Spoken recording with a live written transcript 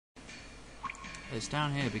It's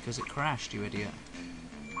down here because it crashed, you idiot.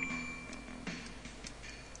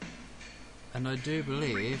 And I do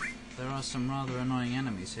believe there are some rather annoying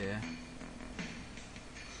enemies here.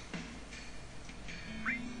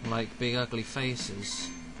 Like big ugly faces.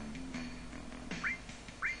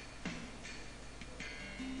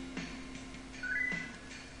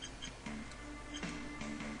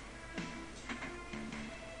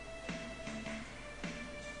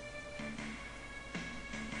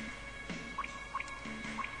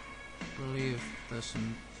 I believe there's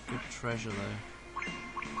some good treasure though.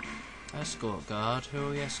 Escort guard, who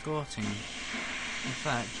are we escorting? In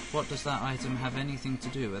fact, what does that item have anything to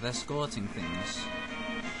do with escorting things?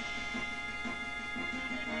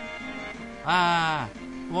 Ah!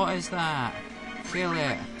 What is that? Kill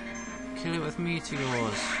it! Kill it with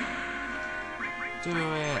meteors! Do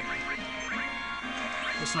it!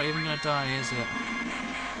 It's not even gonna die, is it?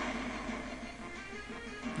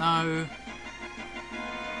 No!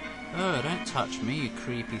 Oh, don't touch me, you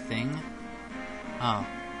creepy thing. Oh.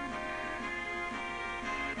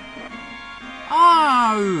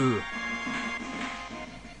 Oh!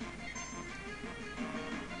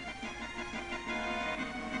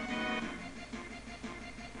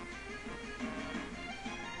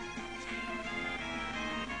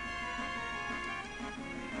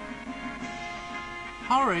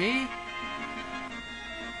 Hurry!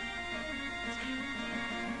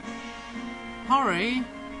 Hurry!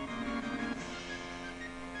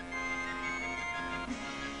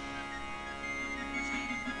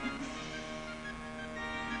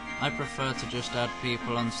 I prefer to just add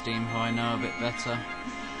people on Steam who I know a bit better.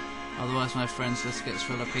 Otherwise my friends list gets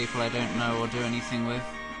full of people I don't know or do anything with.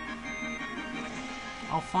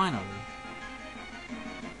 Oh, finally.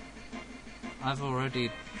 I've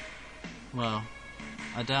already... well,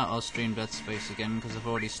 I doubt I'll stream Dead Space again because I've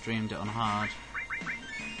already streamed it on hard.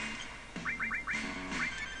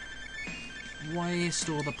 Waste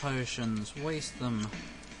all the potions. Waste them.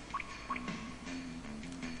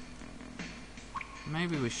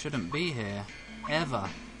 Maybe we shouldn't be here. Ever.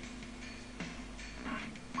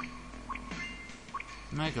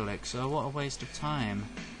 Megalixir, what a waste of time.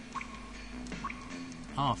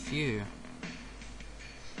 Oh, phew.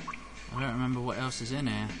 I don't remember what else is in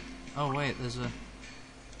here. Oh wait, there's a...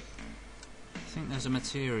 I think there's a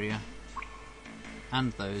materia.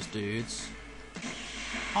 And those dudes.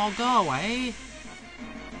 Oh, go away!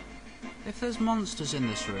 If there's monsters in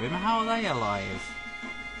this room, how are they alive?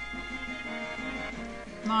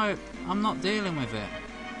 No, I'm not dealing with it.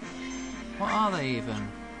 What are they even?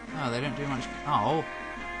 Oh, they don't do much... oh!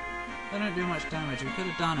 They don't do much damage, we could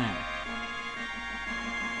have done it.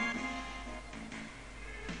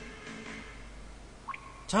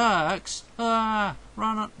 Turks! Ah!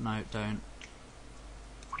 Run up! No, don't.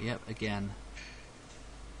 Yep, again.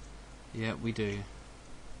 Yep, we do.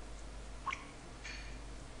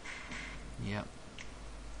 Yep.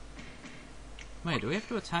 Wait, do we have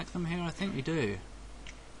to attack them here? I think we do.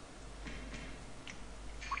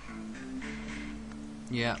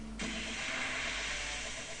 Yep.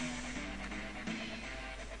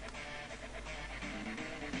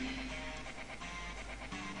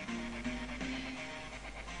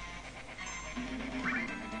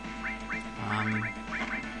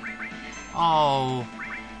 Oh,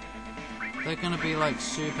 they're gonna be like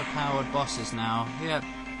super powered bosses now. Yep.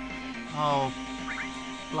 Oh,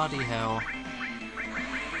 bloody hell.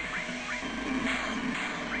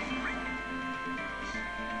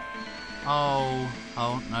 Oh,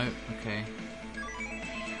 oh, no, okay.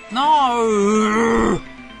 No!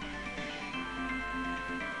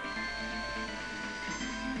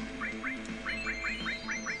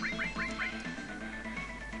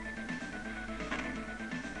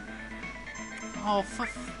 Oh, for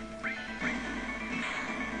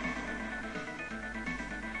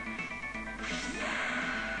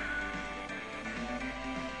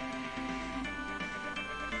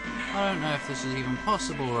I don't know if this is even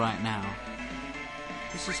possible right now.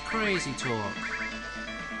 This is crazy talk.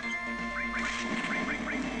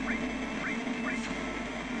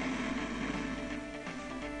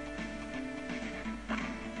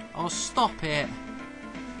 Oh, stop it!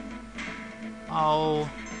 Oh.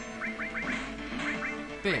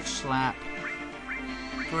 Bitch slap.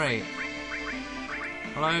 Great.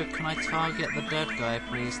 Hello, can I target the dead guy,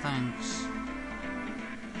 please? Thanks.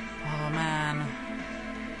 Oh, man.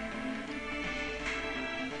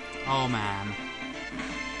 Oh, man.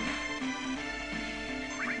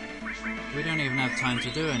 We don't even have time to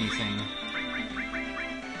do anything.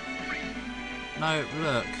 No,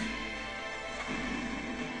 look.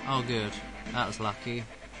 Oh, good. That was lucky.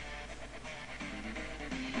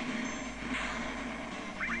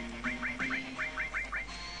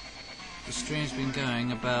 The stream's been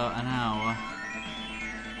going about an hour.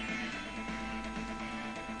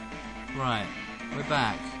 Right, we're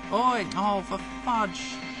back. Oi! Oh, for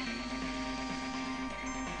fudge!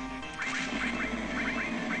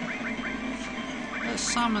 Let's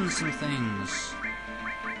summon some things.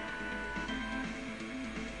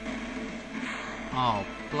 Oh,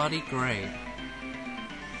 bloody great.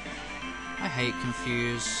 I hate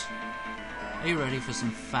Confuse. Are you ready for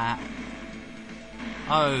some fat?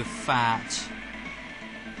 Oh, fat.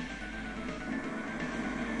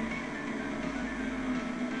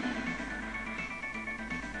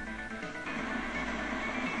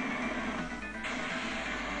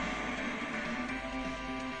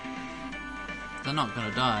 They're not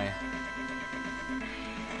gonna die.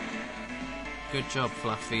 Good job,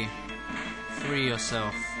 Fluffy. Free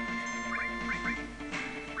yourself.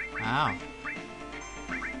 Ow.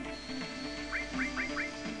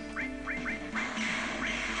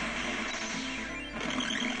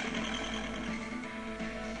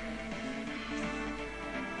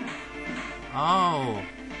 Oh.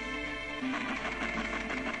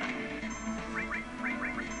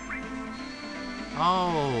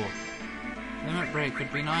 Oh. Limit break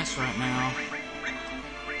would be nice right now.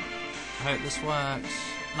 I hope this works.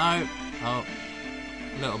 No. Oh.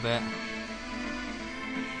 A little bit.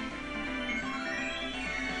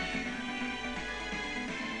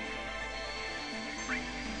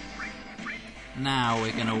 Now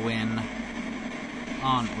we're gonna win,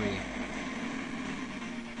 aren't we?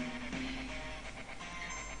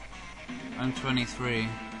 I'm 23.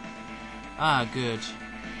 Ah, good.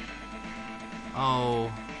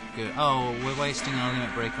 Oh, good. Oh, we're wasting our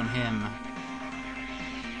limit break on him.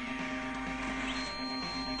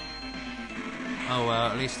 Oh well,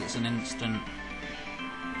 at least it's an instant,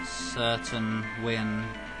 certain win.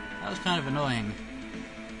 That was kind of annoying.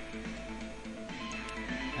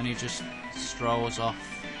 And he just strolls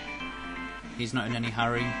off. He's not in any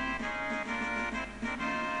hurry.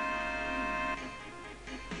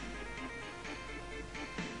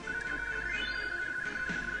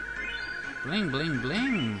 Bling, bling,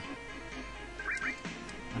 bling!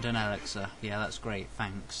 And an elixir. Yeah, that's great,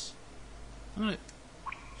 thanks. I'm gonna...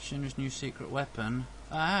 Shinra's new secret weapon.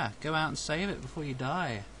 Ah, go out and save it before you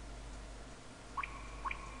die.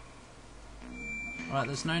 Right,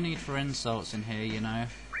 there's no need for insults in here, you know.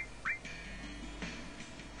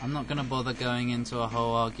 I'm not gonna bother going into a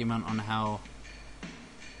whole argument on how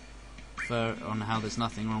there's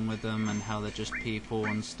nothing wrong with them and how they're just people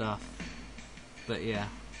and stuff. But yeah.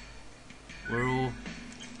 We're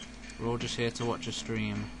all just here to watch a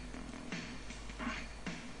stream.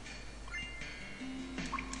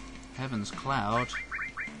 Heaven's Cloud.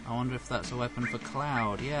 I wonder if that's a weapon for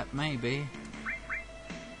Cloud. Yeah, maybe.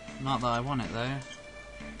 Not that I want it though.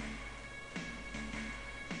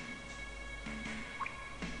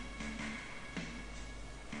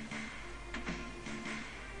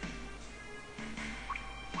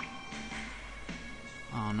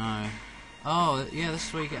 Oh no. Oh, yeah, this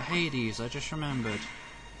is where you get Hades, I just remembered.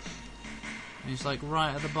 He's like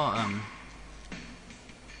right at the bottom.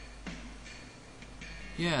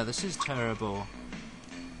 Yeah, this is terrible.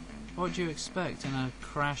 What do you expect in a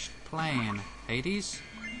crashed plane? Hades?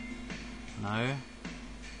 No.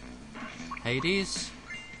 Hades?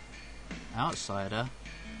 Outsider?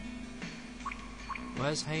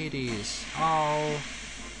 Where's Hades? Oh!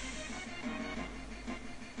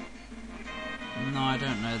 No, I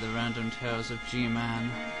don't know the random tales of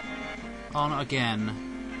G-Man. Oh, not again.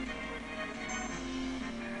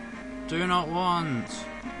 Do not want!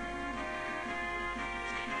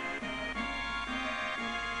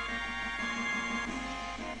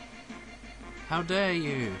 How dare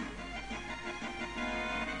you!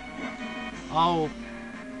 Oh!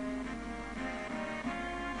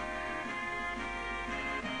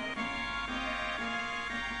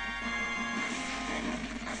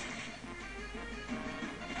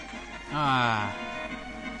 Ah!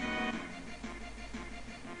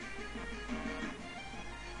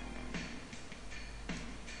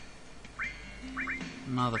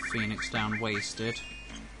 Another Phoenix down wasted.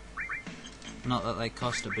 Not that they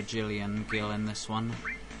cost a bajillion gil in this one.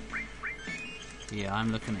 Yeah,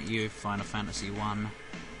 I'm looking at you, Final Fantasy 1.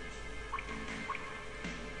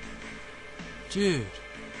 Dude!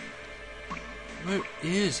 Where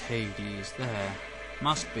is Hades? There.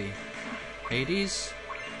 Must be. Hades?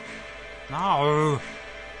 No!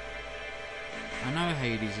 I know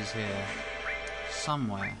Hades is here.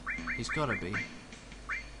 Somewhere. He's gotta be.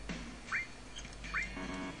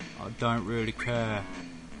 I don't really care.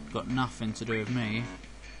 Got nothing to do with me.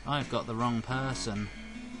 I've got the wrong person.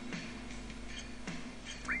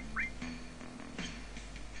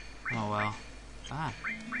 Oh well. Ah.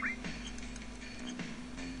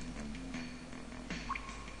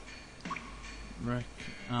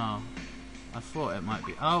 Oh. I thought it might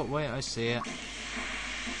be... Oh, wait, I see it.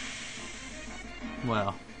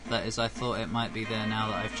 Well, that is, I thought it might be there now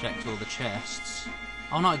that I've checked all the chests.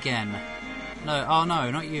 Oh, not again. No, oh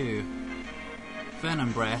no, not you.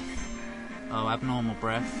 Venom breath. Oh, abnormal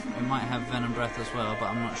breath. It might have venom breath as well, but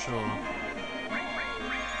I'm not sure.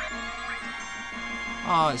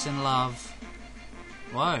 Oh, it's in love.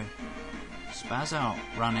 Whoa. Spaz out,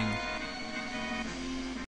 running.